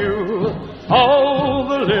upon you all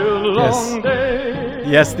the live long day.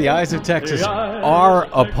 Yes, the eyes of Texas are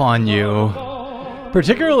upon you,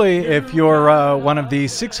 particularly if you're one of the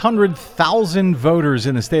 600,000 voters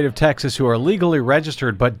in the state of Texas who are legally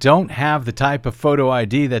registered but don't have the type of photo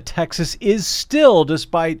ID that Texas is still,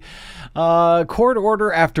 despite court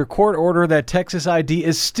order after court order, that Texas ID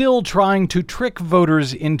is still trying to trick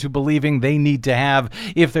voters into believing they need to have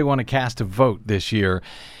if they want to cast a vote this year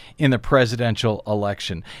in the presidential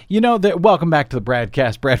election. You know, welcome back to the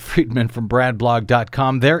BradCast. Brad Friedman from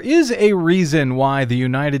bradblog.com. There is a reason why the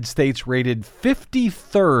United States rated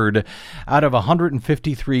 53rd out of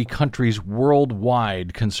 153 countries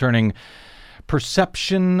worldwide concerning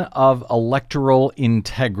perception of electoral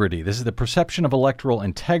integrity. This is the Perception of Electoral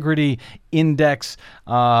Integrity Index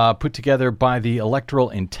put together by the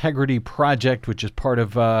Electoral Integrity Project, which is part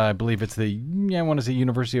of, I believe it's the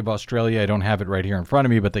University of Australia. I don't have it right here in front of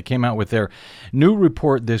me, but they came out with their new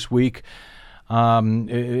report this week,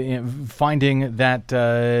 finding that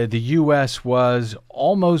the U.S. was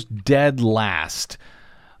almost dead last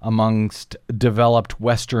amongst developed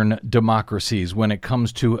Western democracies when it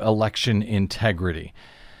comes to election integrity.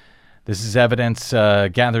 This is evidence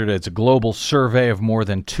gathered as a global survey of more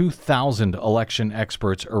than 2,000 election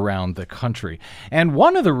experts around the country. And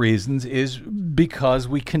one of the reasons is because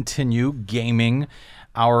we continue gaming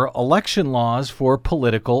our election laws for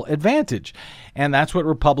political advantage. And that's what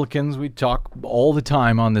Republicans, we talk all the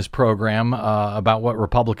time on this program about what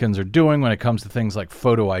Republicans are doing when it comes to things like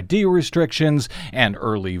photo ID restrictions and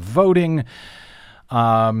early voting.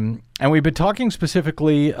 And we've been talking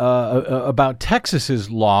specifically about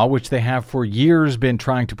Texas's law, which they have for years been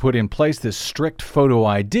trying to put in place, this strict photo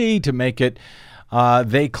ID to make it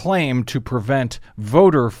they claim to prevent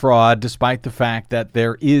voter fraud, despite the fact that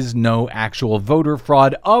there is no actual voter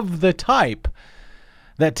fraud of the type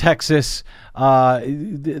that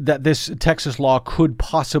this Texas law could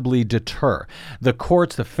possibly deter. The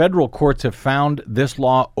courts, the federal courts, have found this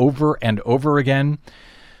law over and over again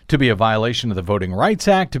to be a violation of the Voting Rights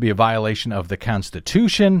Act, to be a violation of the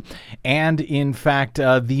Constitution, and in fact,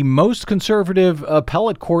 the most conservative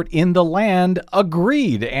appellate court in the land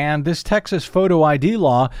agreed. And this Texas photo ID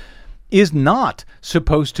law is not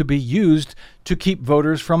supposed to be used to keep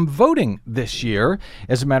voters from voting this year.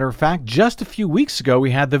 As a matter of fact, just a few weeks ago,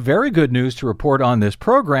 we had the very good news to report on this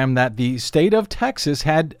program that the state of Texas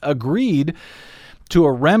had agreed to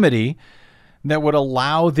a remedy that would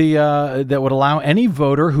allow any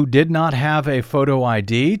voter who did not have a photo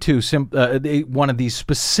ID to one of these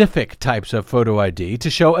specific types of photo ID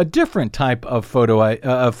to show a different type of photo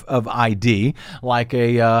of ID, like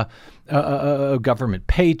a government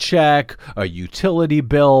paycheck, a utility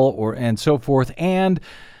bill, and so forth, and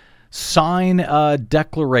sign a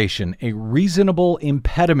declaration, a reasonable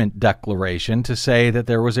impediment declaration, to say that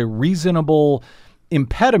there was a reasonable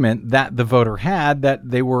impediment that the voter had, that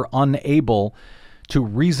they were unable to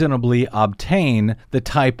reasonably obtain the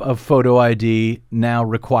type of photo ID now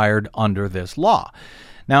required under this law.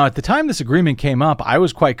 Now, at the time this agreement came up, I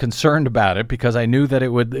was quite concerned about it because I knew that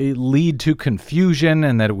it would lead to confusion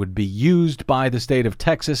and that it would be used by the state of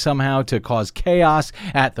Texas somehow to cause chaos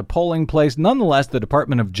at the polling place. Nonetheless, the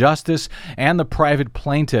Department of Justice and the private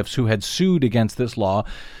plaintiffs who had sued against this law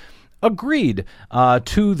agreed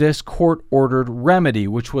to this court-ordered remedy,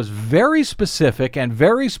 which was very specific and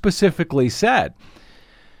very specifically said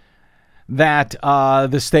that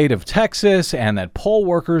the state of Texas and that poll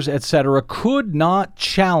workers, etc., could not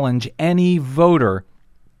challenge any voter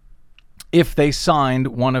if they signed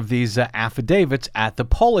one of these affidavits at the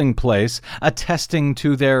polling place attesting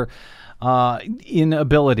to their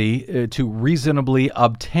inability to reasonably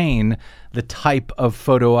obtain the type of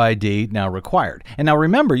photo ID now required. And now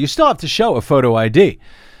remember, you still have to show a photo ID.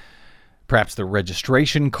 Perhaps the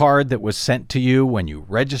registration card that was sent to you when you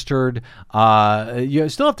registered. You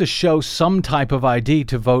still have to show some type of ID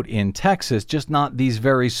to vote in Texas, just not these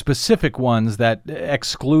very specific ones that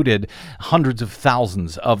excluded hundreds of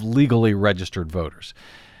thousands of legally registered voters.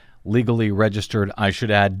 Legally registered, I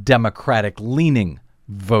should add, Democratic-leaning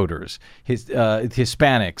voters,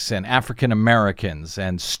 Hispanics and African Americans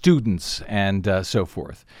and students and so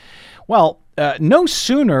forth. Well, no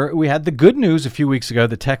sooner we had the good news a few weeks ago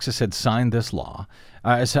that Texas had signed this law.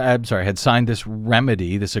 Had signed this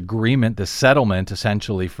remedy, this agreement, this settlement,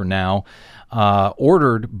 essentially for now,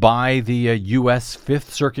 ordered by the U.S.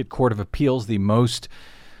 Fifth Circuit Court of Appeals, the most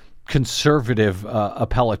conservative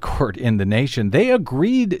appellate court in the nation. They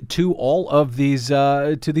agreed to all of these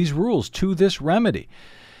rules, to this remedy.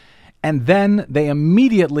 And then they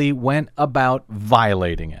immediately went about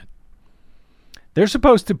violating it. They're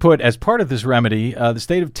supposed to put, as part of this remedy, the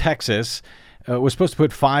state of Texas was supposed to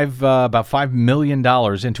put about $5 million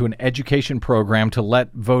into an education program to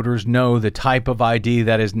let voters know the type of ID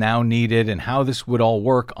that is now needed and how this would all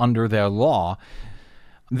work under their law.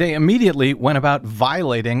 They immediately went about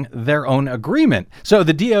violating their own agreement. So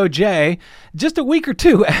the DOJ, just a week or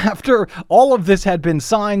two after all of this had been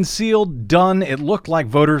signed, sealed, done, it looked like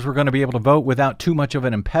voters were going to be able to vote without too much of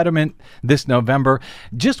an impediment this November.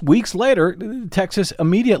 Just weeks later, Texas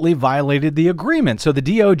immediately violated the agreement. So the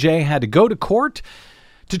DOJ had to go to court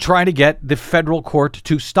to try to get the federal court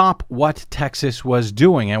to stop what Texas was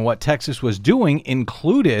doing. And what Texas was doing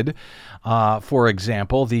included, for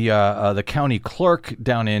example, the county clerk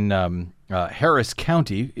down in Harris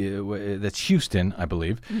County, that's Houston, I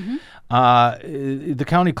believe. Mm-hmm. The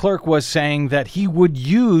county clerk was saying that he would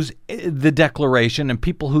use the declaration and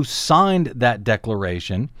people who signed that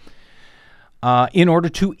declaration in order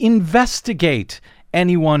to investigate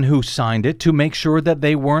anyone who signed it to make sure that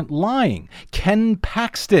they weren't lying. Ken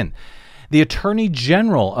Paxton, the Attorney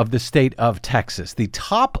General of the state of Texas, the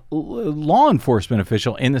top law enforcement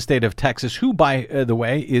official in the state of Texas, who, by the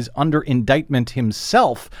way, is under indictment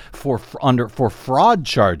himself for fraud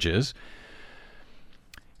charges.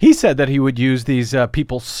 He said that he would use these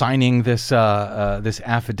people signing this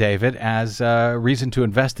affidavit as a reason to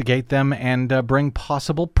investigate them and bring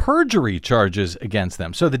possible perjury charges against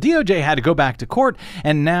them. So the DOJ had to go back to court,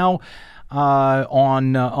 and now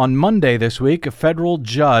on Monday this week, a federal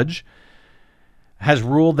judge has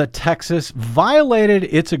ruled that Texas violated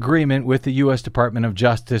its agreement with the U.S. Department of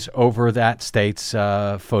Justice over that state's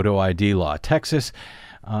photo ID law. Texas,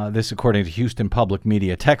 this according to Houston Public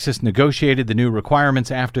Media, Texas negotiated the new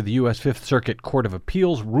requirements after the U.S. Fifth Circuit Court of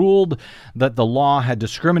Appeals ruled that the law had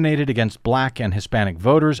discriminated against Black and Hispanic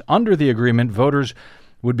voters. Under the agreement, voters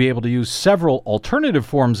would be able to use several alternative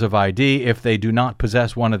forms of ID if they do not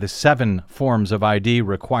possess one of the 7 forms of ID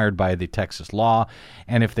required by the Texas law,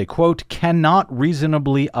 and if they, quote, cannot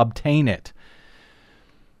reasonably obtain it.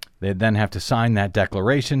 They'd then have to sign that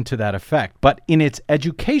declaration to that effect. But in its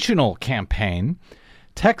educational campaign,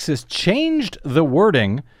 Texas changed the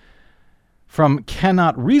wording from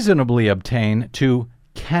cannot reasonably obtain to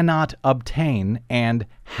cannot obtain and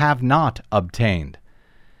have not obtained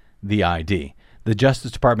the ID. The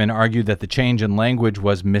Justice Department argued that the change in language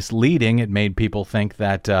was misleading. It made people think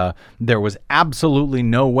that there was absolutely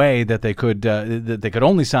no way that they could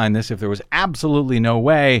only sign this if there was absolutely no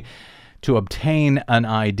way to obtain an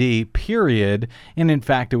ID, period. And in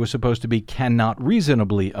fact, it was supposed to be cannot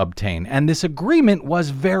reasonably obtain. And this agreement was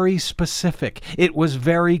very specific. It was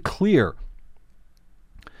very clear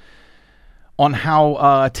on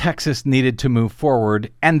how Texas needed to move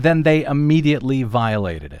forward, and then they immediately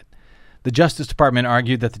violated it. The Justice Department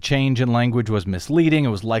argued that the change in language was misleading. It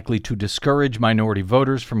was likely to discourage minority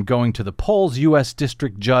voters from going to the polls. U.S.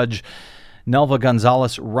 District Judge Nelva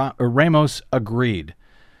Gonzalez Ramos agreed.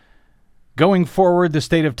 Going forward, the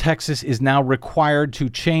state of Texas is now required to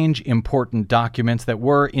change important documents that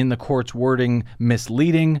were, in the court's wording,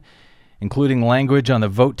 misleading, including language on the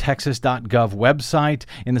votetexas.gov website,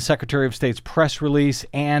 in the Secretary of State's press release,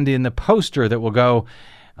 and in the poster that will go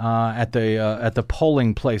at the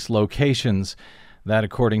polling place locations. That,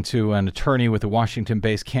 according to an attorney with the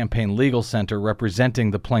Washington-based Campaign Legal Center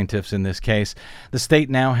representing the plaintiffs in this case, the state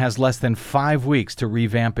now has less than 5 weeks to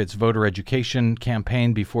revamp its voter education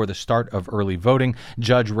campaign before the start of early voting.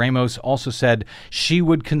 Judge Ramos also said she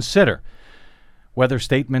would consider whether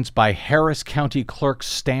statements by Harris County Clerk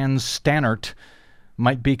Stan Stannert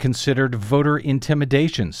might be considered voter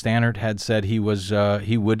intimidation. Stannard had said he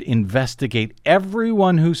would investigate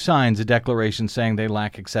everyone who signs a declaration saying they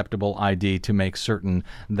lack acceptable ID to make certain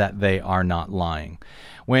that they are not lying.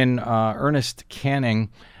 When Ernest Canning,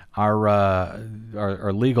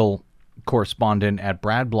 our legal correspondent at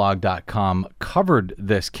bradblog.com, covered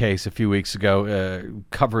this case a few weeks ago,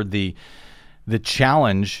 covered the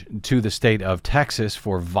challenge to the state of Texas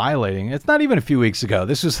for violating. It's not even a few weeks ago.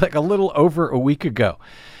 This was like a little over a week ago.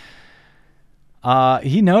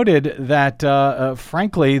 He noted that,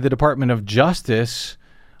 frankly, the Department of Justice,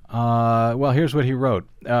 here's what he wrote.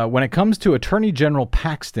 When it comes to Attorney General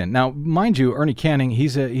Paxton, now, mind you, Ernie Canning,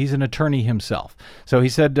 he's an attorney himself. So he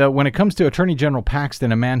said, when it comes to Attorney General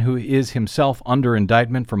Paxton, a man who is himself under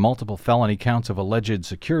indictment for multiple felony counts of alleged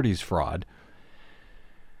securities fraud,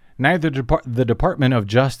 neither the Department of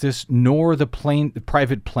Justice nor the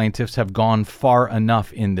private plaintiffs have gone far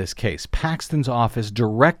enough in this case. Paxton's office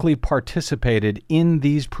directly participated in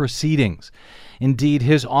these proceedings. Indeed,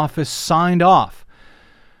 his office signed off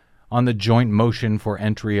on the joint motion for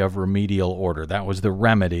entry of remedial order. That was the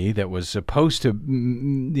remedy that was supposed to,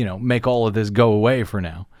 make all of this go away for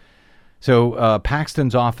now. So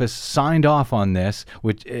Paxton's office signed off on this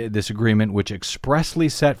agreement, which expressly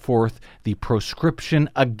set forth the proscription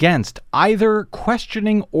against either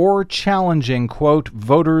questioning or challenging, quote,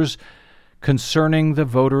 voters concerning the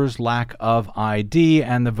voters' lack of ID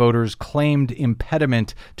and the voters' claimed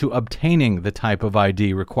impediment to obtaining the type of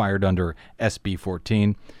ID required under SB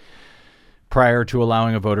 14. Prior to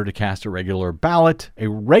allowing a voter to cast a regular ballot,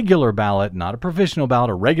 not a provisional ballot,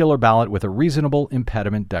 a regular ballot with a reasonable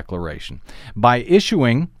impediment declaration. By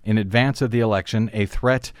issuing, in advance of the election, a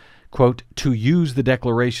threat, quote, to use the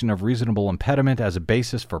declaration of reasonable impediment as a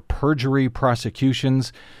basis for perjury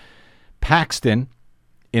prosecutions, Paxton,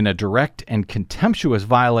 in a direct and contemptuous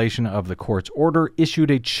violation of the court's order,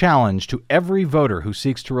 issued a challenge to every voter who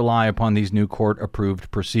seeks to rely upon these new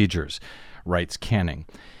court-approved procedures, writes Canning.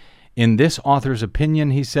 In this author's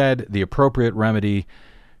opinion, he said, the appropriate remedy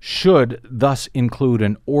should thus include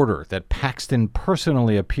an order that Paxton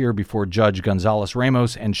personally appear before Judge Gonzales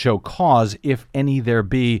Ramos and show cause, if any there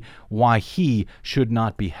be, why he should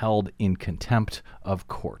not be held in contempt of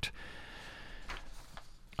court.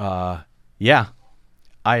 Yeah,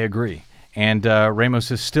 I agree. And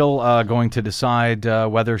Ramos is still going to decide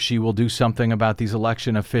whether she will do something about these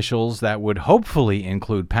election officials that would hopefully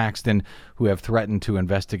include Paxton, who have threatened to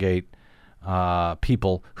investigate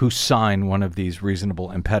people who sign one of these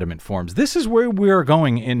reasonable impediment forms. This is where we're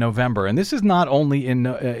going in November, and this is not only in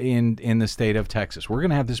the state of Texas. We're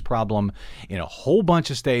going to have this problem in a whole bunch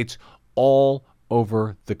of states all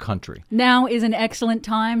over the country. Now is an excellent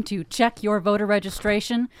time to check your voter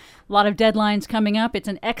registration. A lot of deadlines coming up. It's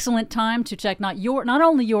an excellent time to check not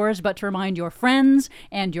only yours, but to remind your friends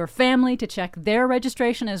and your family to check their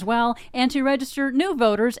registration as well, and to register new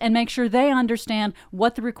voters and make sure they understand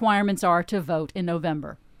what the requirements are to vote in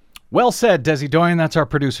November. Well said, Desi Doyen. That's our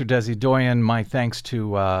producer, Desi Doyen. My thanks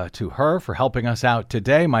to her for helping us out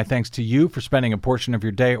today. My thanks to you for spending a portion of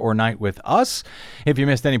your day or night with us. If you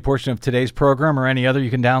missed any portion of today's program or any other, you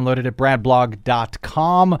can download it at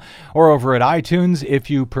bradblog.com or over at iTunes if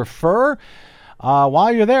you prefer.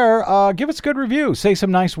 While you're there, give us a good review. Say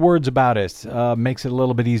some nice words about it. Makes it a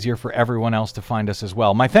little bit easier for everyone else to find us as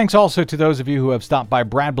well. My thanks also to those of you who have stopped by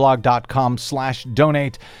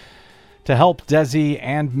bradblog.com/donate to help Desi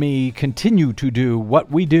and me continue to do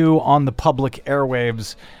what we do on the public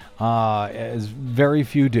airwaves, as very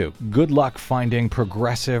few do. Good luck finding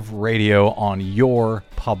progressive radio on your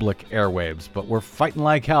public airwaves, but we're fighting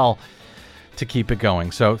like hell to keep it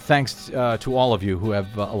going. So thanks to all of you who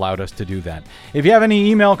have allowed us to do that. If you have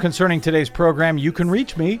any email concerning today's program, you can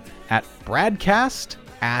reach me at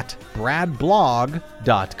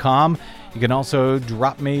bradcast@bradblog.com. You can also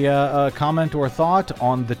drop me a comment or thought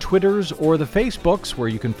on the Twitters or the Facebooks, where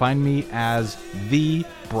you can find me as The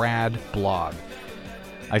Brad Blog.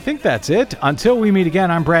 I think that's it. Until we meet again,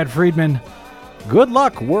 I'm Brad Friedman. Good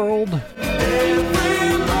luck, world.